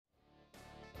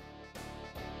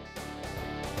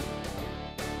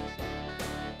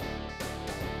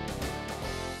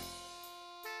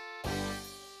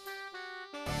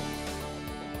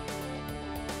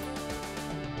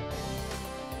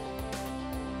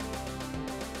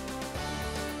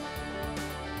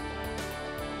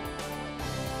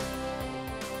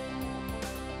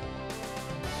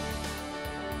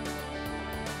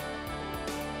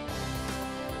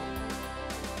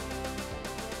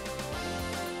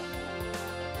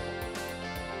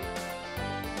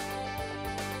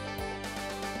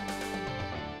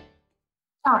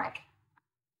Alright.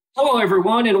 Hello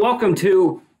everyone and welcome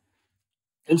to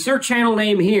insert channel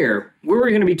name here, where we're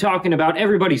going to be talking about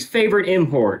everybody's favorite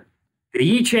import, the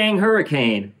Yichang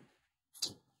Hurricane,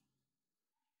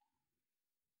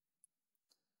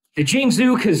 the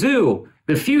Jingzhou Kazoo,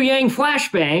 the Fuyang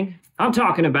Flashbang. I'm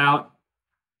talking about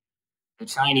the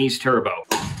Chinese Turbo.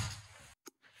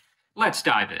 Let's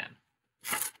dive in.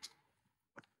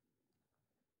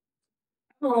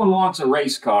 Everyone wants a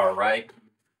race car, right?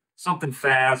 Something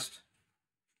fast,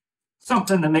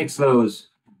 something that makes those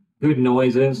good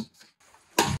noises,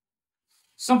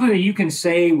 something that you can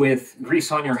say with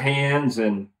grease on your hands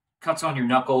and cuts on your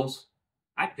knuckles.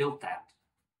 I built that.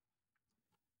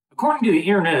 According to the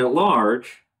internet at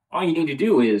large, all you need to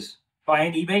do is buy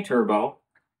an eBay Turbo,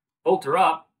 bolt her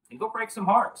up, and go break some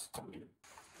hearts.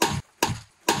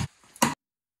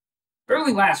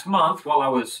 Early last month, while I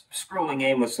was scrolling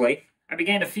aimlessly, I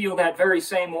began to feel that very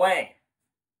same way.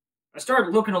 I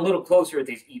started looking a little closer at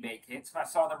these eBay kits, and I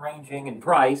saw them ranging in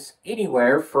price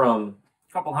anywhere from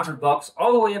a couple $100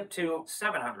 all the way up to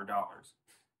 $700.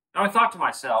 Now I thought to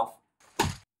myself,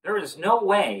 there is no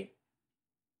way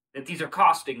that these are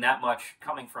costing that much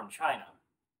coming from China.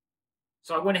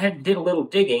 So I went ahead and did a little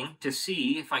digging to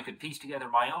see if I could piece together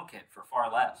my own kit for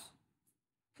far less.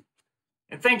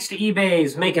 And thanks to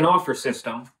eBay's make an offer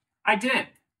system, I did.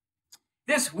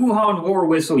 This Wuhan war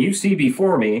whistle you see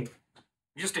before me,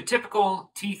 just a typical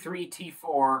T3,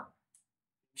 T4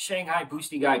 Shanghai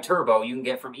Boosty Guy Turbo you can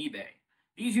get from eBay.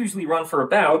 These usually run for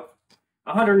about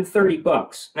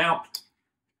 $130. Now,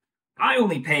 I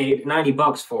only paid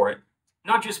 $90 for it,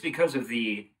 not just because of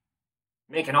the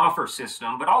make an offer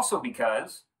system, but also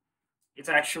because it's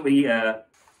actually a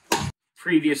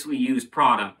previously used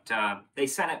product. They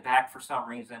sent it back for some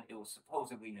reason. It was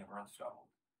supposedly never installed.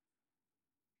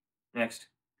 Next.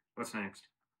 What's next?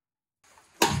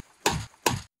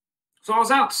 So I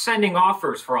was out sending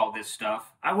offers for all this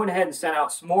stuff. I went ahead and sent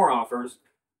out some more offers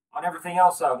on everything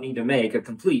else I would need to make a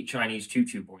complete Chinese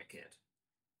choo-choo boy kit.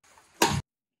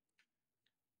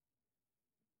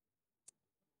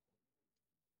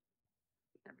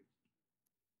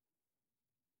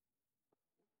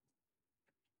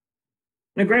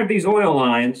 I grabbed these oil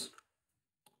lines,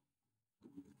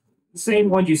 the same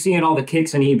ones you see in all the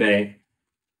kits on eBay,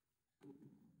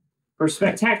 for a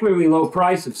spectacularly low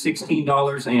price of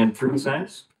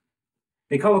 $16.03.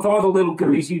 They come with all the little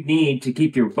goodies you'd need to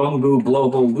keep your bungoo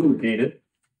blowhole lubricated.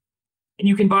 And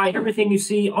you can buy everything you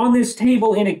see on this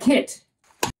table in a kit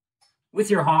with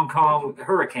your Hong Kong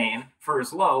Hurricane for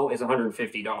as low as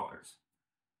 $150.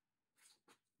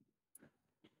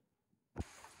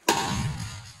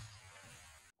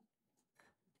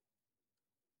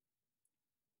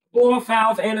 Blow-off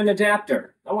valve and an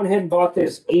adapter. I went ahead and bought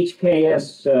this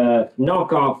HKS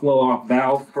knockoff blow-off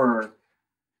valve for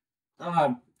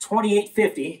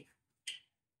 $28.50.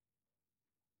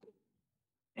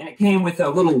 And it came with a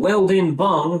little weld-in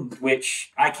bung,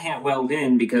 which I can't weld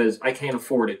in because I can't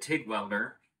afford a TIG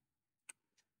welder.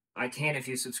 I can if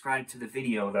you subscribe to the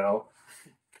video, though.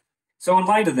 So in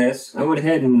light of this, I went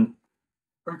ahead and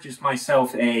purchased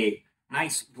myself a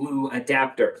nice blue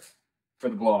adapter for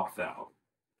the blow-off valve,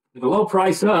 with a low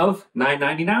price of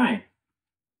 $9.99.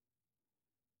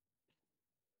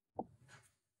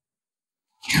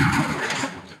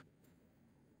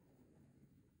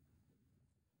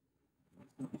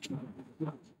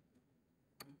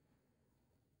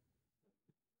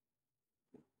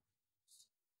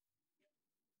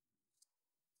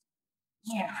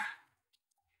 Yeah,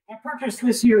 I purchased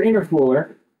this here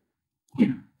intercooler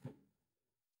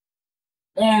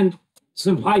and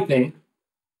some piping.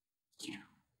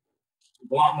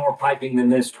 A lot more piping than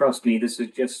this, trust me. This is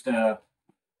just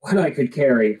what I could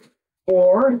carry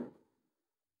for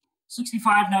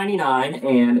 $65.99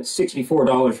 and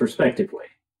 $64 respectively.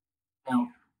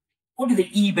 Now, what do the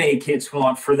eBay kits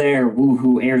want for their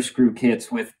woohoo air screw kits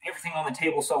with everything on the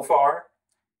table so far?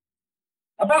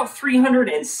 About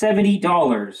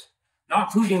 $370, not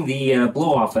including the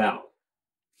blow-off valve.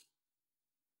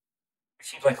 It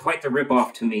seems like quite the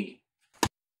rip-off to me.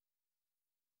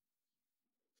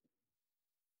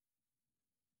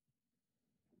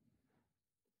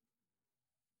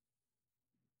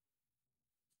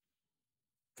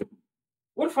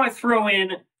 What if I throw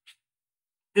in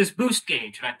this boost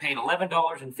gauge and I paid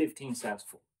 $11.15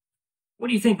 for? What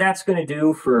do you think that's going to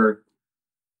do for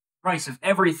the price of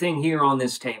everything here on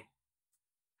this table?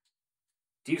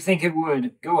 Do you think it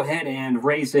would go ahead and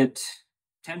raise it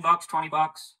 $10,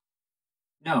 $20?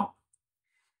 No.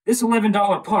 This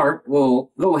 $11 part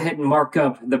will go ahead and mark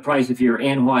up the price of your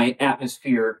NY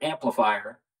Atmosphere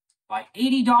amplifier by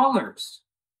 $80.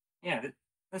 Yeah,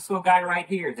 This little guy right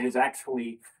here is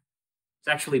actually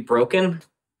broken.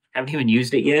 Haven't even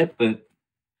used it yet, but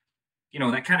you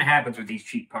know, that kind of happens with these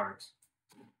cheap parts.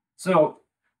 So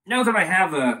now that I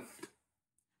have a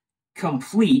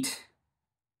complete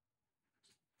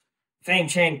Fang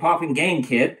Chang Pop and Gang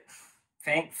kit,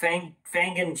 Fang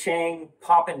and Chang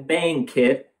Pop and Bang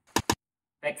kit,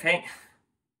 eBay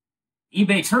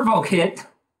Turbo kit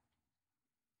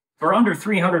for under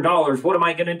 $300, what am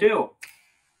I going to do?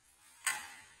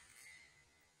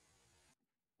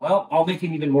 Well, I'll make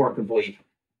it even more complete.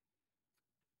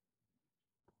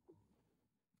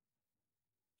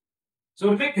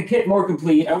 So to make the kit more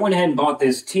complete, I went ahead and bought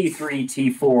this T3,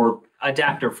 T4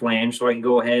 adapter flange so I can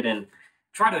go ahead and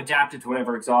try to adapt it to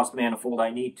whatever exhaust manifold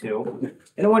I need to.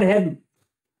 And I went ahead and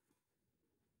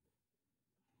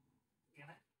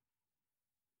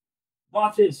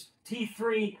bought this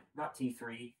T3, not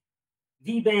T3,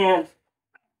 V-band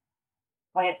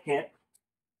clamp kit.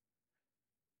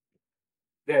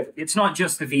 It's not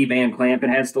just the V-band clamp, it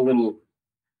has the little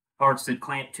parts that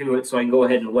clamp to it so I can go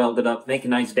ahead and weld it up, make a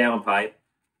nice downpipe.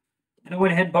 And I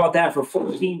went ahead and bought that for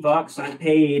 14 bucks. I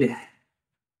paid,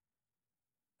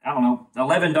 I don't know,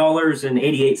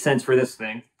 $11.88 for this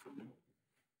thing.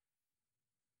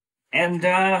 And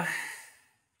for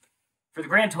the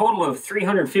grand total of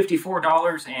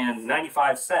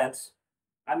 $354.95,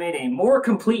 I made a more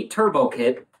complete turbo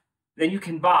kit than you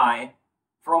can buy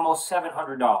for almost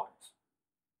 $700.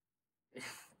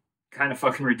 Kind of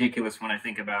fucking ridiculous when I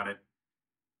think about it.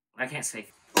 I can't say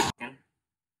fucking.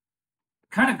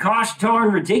 Kind of gosh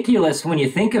darn ridiculous when you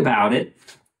think about it.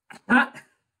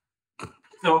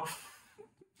 So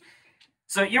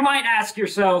you might ask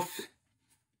yourself,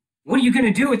 what are you going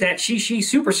to do with that Shishi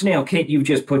Super Snail kit you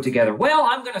just put together? Well,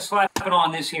 I'm going to slap it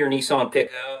on this here Nissan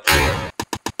pickup.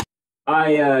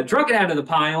 I drug it out of the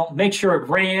pile, made sure it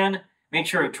ran, made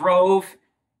sure it drove.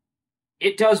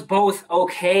 It does both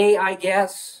okay, I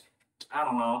guess. I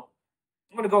don't know.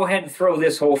 I'm going to go ahead and throw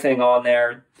this whole thing on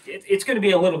there. It's going to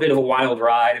be a little bit of a wild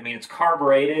ride. I mean, it's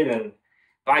carbureted, and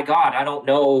by God, I don't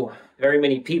know very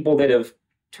many people that have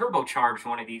turbocharged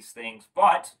one of these things,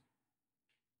 but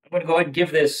I'm going to go ahead and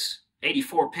give this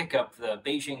 84 pickup the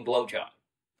Beijing blowjob.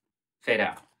 Fade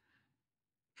out.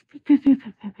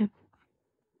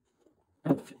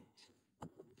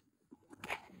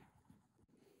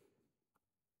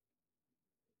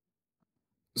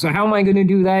 So how am I going to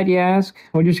do that, you ask?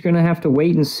 We're just going to have to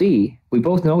wait and see. We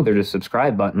both know there's a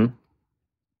subscribe button.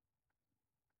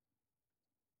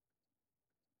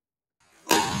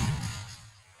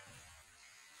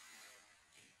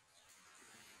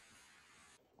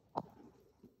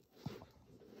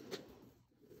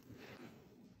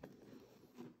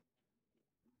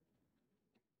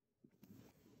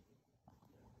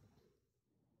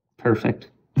 Perfect.